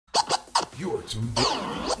You're tuned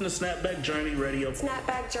in The Snapback Journey Radio.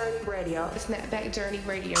 Snapback Journey Radio. Snapback Journey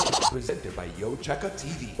Radio. presented by Checka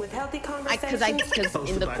TV. With healthy conversations. Because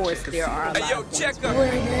in the course there are a lot of points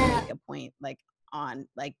where a point like on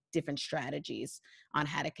like different strategies on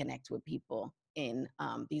how to connect with people in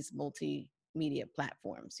these multimedia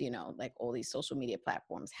platforms, you know, like all these social media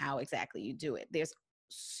platforms, how exactly you do it. There's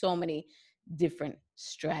so many different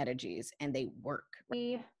strategies and they work.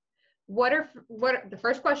 What the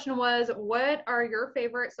first question was, what are your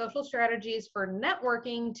favorite social strategies for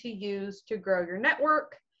networking to use to grow your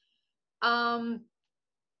network? Probably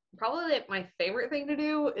my favorite thing to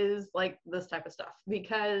do is like this type of stuff,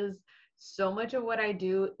 because so much of what I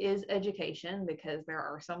do is education, because there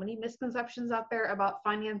are so many misconceptions out there about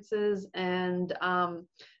finances, and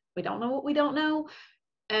we don't know what we don't know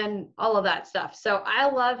and all of that stuff. So I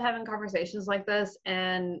love having conversations like this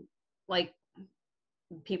and like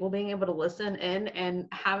people being able to listen in and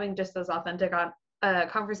having just those authentic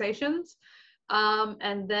conversations.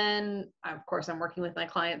 And then of course I'm working with my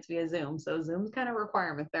clients via Zoom. So Zoom's kind of a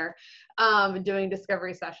requirement there, doing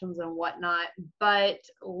discovery sessions and whatnot, but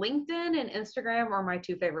LinkedIn and Instagram are my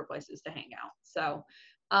two favorite places to hang out. So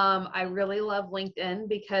I really love LinkedIn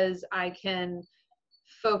because I can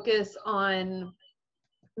focus on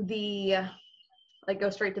the like go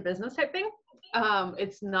straight to business type thing.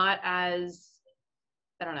 It's not as,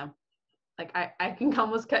 I don't know, like I can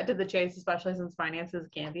almost cut to the chase, especially since finances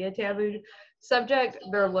can be a taboo subject.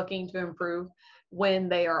 They're looking to improve when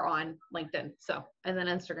they are on LinkedIn. So, and then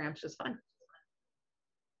Instagram's just fun.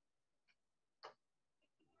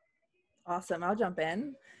 Awesome. I'll jump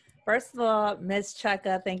in. First of all, Ms.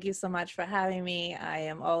 Checka, thank you so much for having me. I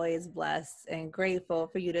am always blessed and grateful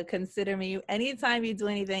for you to consider me anytime you do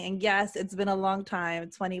anything. And yes, it's been a long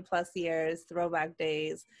time, 20 plus years, throwback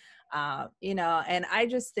days. You know, and I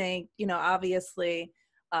just think, you know, obviously,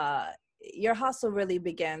 your hustle really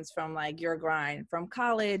begins from like your grind from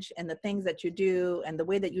college and the things that you do and the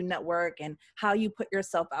way that you network and how you put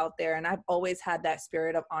yourself out there. And I've always had that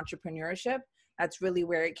spirit of entrepreneurship. That's really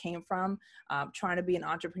where it came from, trying to be an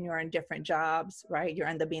entrepreneur in different jobs, right? You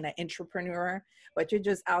end up being an entrepreneur, but you're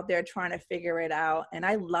just out there trying to figure it out. And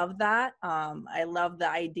I love that. I love the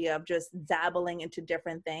idea of just dabbling into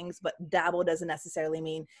different things, but dabble doesn't necessarily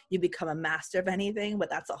mean you become a master of anything, but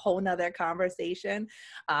that's a whole nother conversation.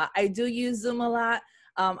 I do use Zoom a lot.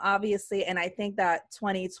 Obviously, and I think that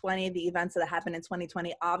 2020, the events that happened in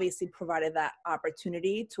 2020 obviously provided that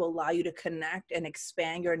opportunity to allow you to connect and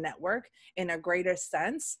expand your network in a greater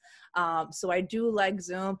sense. So I do like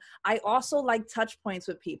Zoom. I also like touch points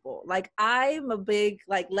with people. Like I'm a big,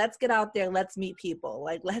 like, let's get out there, let's meet people,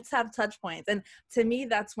 like let's have touch points. And to me,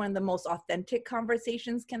 that's when the most authentic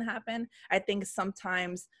conversations can happen. I think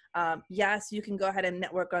sometimes, yes, you can go ahead and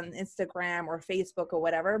network on Instagram or Facebook or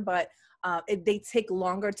whatever, but they take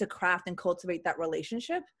longer to craft and cultivate that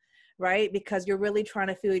relationship, right? Because you're really trying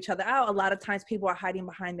to feel each other out. A lot of times people are hiding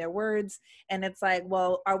behind their words, and it's like,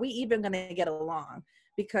 well, are we even going to get along?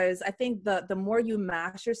 Because I think the more you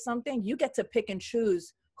master something, you get to pick and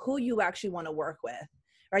choose who you actually want to work with,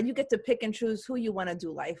 right? You get to pick and choose who you want to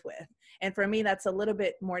do life with. And for me, that's a little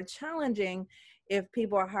bit more challenging if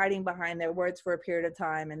people are hiding behind their words for a period of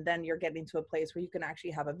time, and then you're getting to a place where you can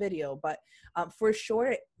actually have a video. But for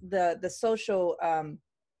sure, the social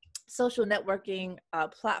networking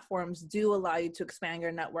platforms do allow you to expand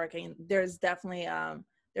your networking. There's definitely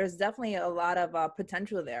a lot of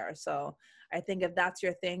potential there. So I think if that's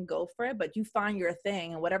your thing, go for it. But you find your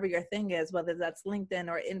thing, and whatever your thing is, whether that's LinkedIn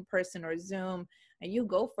or in person or Zoom, and you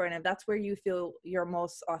go for it. And if that's where you feel you're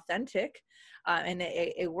most authentic, and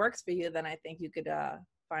it works for you, then I think you could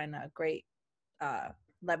find a great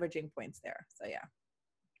leveraging points there. So yeah.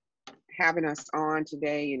 Having us on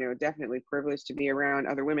today, you know, definitely privileged to be around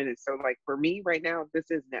other women. And so like for me right now,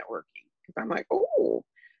 this is networking, because I'm like, oh,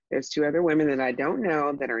 there's two other women that I don't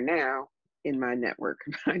know that are now in my network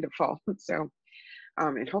by default. So,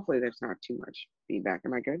 and hopefully there's not too much feedback.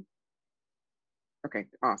 Am I good? Okay,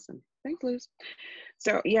 awesome. Thanks, Liz.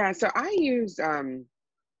 So yeah, so I use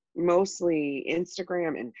mostly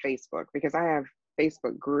Instagram and Facebook, because I have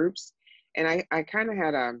Facebook groups, and I kind of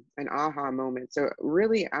had an aha moment. So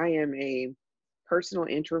really I am a personal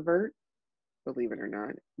introvert, believe it or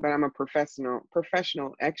not, but I'm a professional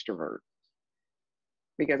extrovert,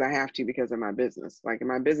 because I have to, because of my business. Like in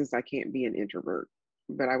my business, I can't be an introvert,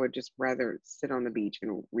 but I would just rather sit on the beach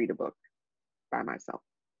and read a book by myself.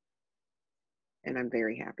 And I'm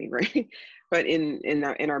very happy, right? But in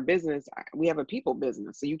our business, we have a people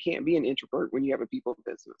business, so you can't be an introvert when you have a people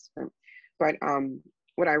business. Right? But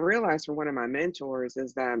what I realized from one of my mentors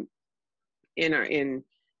is that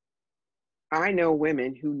I know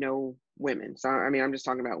women who know women. So, I mean, I'm just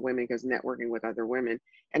talking about women because networking with other women.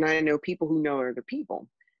 And I know people who know other people.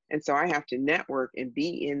 And so I have to network and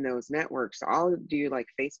be in those networks. So I'll do like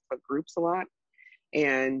Facebook groups a lot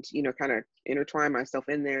and, you know, kind of intertwine myself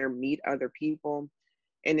in there, meet other people.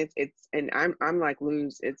 And and I'm like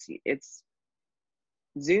Luz, it's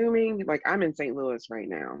Zooming. Like I'm in St. Louis right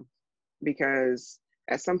now because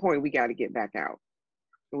at some point we got to get back out.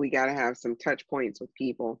 We got to have some touch points with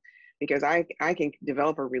people because I can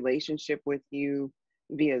develop a relationship with you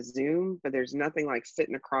via Zoom, but there's nothing like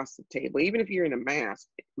sitting across the table, even if you're in a mask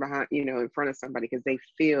behind, you know, in front of somebody, because they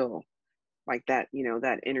feel like that, you know,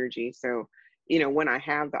 that energy. So, you know, when I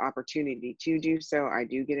have the opportunity to do so, I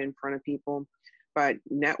do get in front of people. But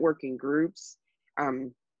networking groups,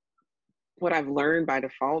 what I've learned by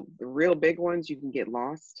default, the real big ones, you can get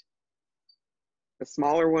lost. The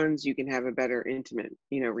smaller ones, you can have a better intimate,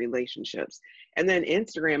 you know, relationships. And then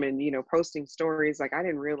Instagram and, you know, posting stories, like I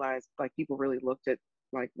didn't realize like people really looked at,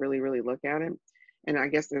 like really look at it. And I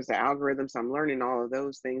guess there's the algorithm, so I'm learning all of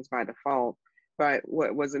those things by default. But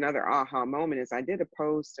what was another aha moment is I did a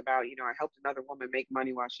post about, you know, I helped another woman make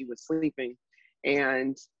money while she was sleeping.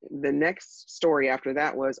 And the next story after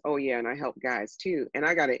that was, oh yeah, and I help guys too. And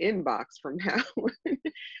I got an inbox from that one.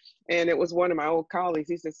 And it was one of my old colleagues.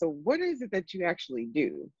 He said, so what is it that you actually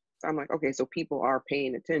do? So I'm like, okay, so people are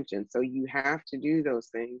paying attention. So you have to do those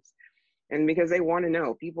things. And because they want to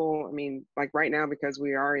know, people, I mean, like right now, because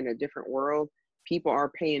we are in a different world, people are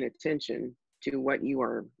paying attention to what you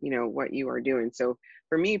are, you know, what you are doing. So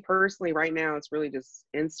for me personally, right now, it's really just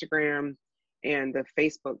Instagram and the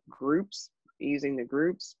Facebook groups, using the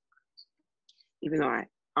groups, even though I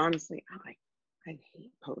honestly, I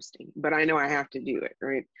hate posting, but I know I have to do it,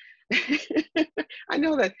 right? I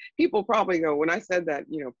know that people probably go, when I said that,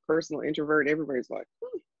 you know, personal introvert, everybody's like,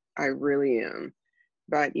 I really am.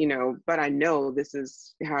 But, you know, but I know this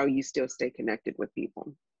is how you still stay connected with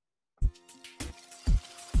people.